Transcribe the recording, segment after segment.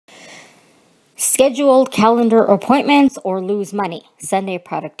Scheduled calendar appointments or lose money. Sunday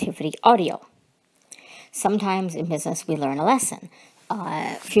productivity audio. Sometimes in business we learn a lesson.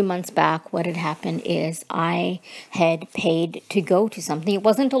 A few months back, what had happened is I had paid to go to something. It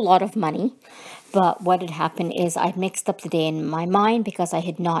wasn't a lot of money, but what had happened is I'd mixed up the day in my mind because I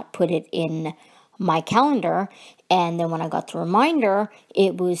had not put it in my calendar. And then when I got the reminder,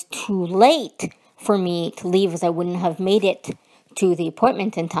 it was too late for me to leave as I wouldn't have made it to the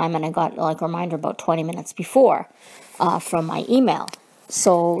appointment in time, and I got like a reminder about 20 minutes before from my email.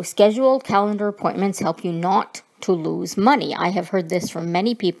 So scheduled calendar appointments help you not to lose money. I have heard this from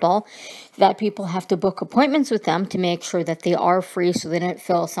many people, that people have to book appointments with them to make sure that they are free so they don't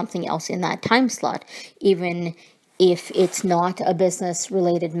fill something else in that time slot, even if it's not a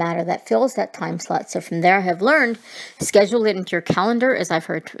business-related matter that fills that time slot. So from there, I have learned, schedule it into your calendar, as I've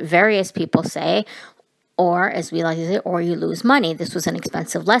heard various people say, or as we like to say, or you lose money. This was an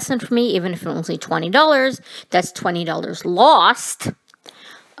expensive lesson for me, even if it was only $20. That's $20 lost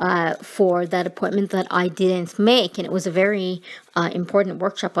for that appointment that I didn't make. And it was a very important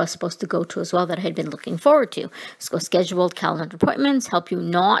workshop I was supposed to go to as well that I had been looking forward to. So scheduled calendar appointments help you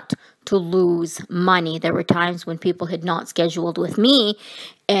not to lose money. There were times when people had not scheduled with me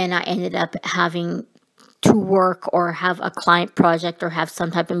and I ended up having to work or have a client project or have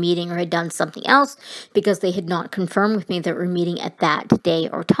some type of meeting or had done something else because they had not confirmed with me that we're meeting at that day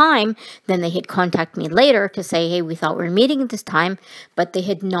or time. Then they had contacted me later to say, hey, we thought we were meeting at this time, but they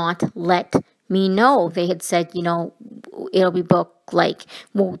had not let me know. They had said, you know, it'll be booked, like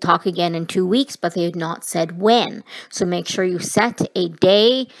we'll talk again in 2 weeks, but they had not said when. So make sure you set a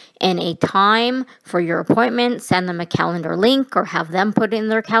day and a time for your appointment. Send them a calendar link or have them put it in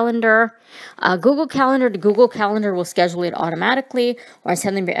their calendar. Google Calendar to Google Calendar will schedule it automatically, or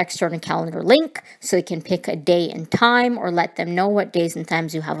send them your external calendar link so they can pick a day and time, or let them know what days and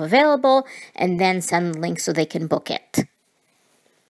times you have available and then send the link so they can book it.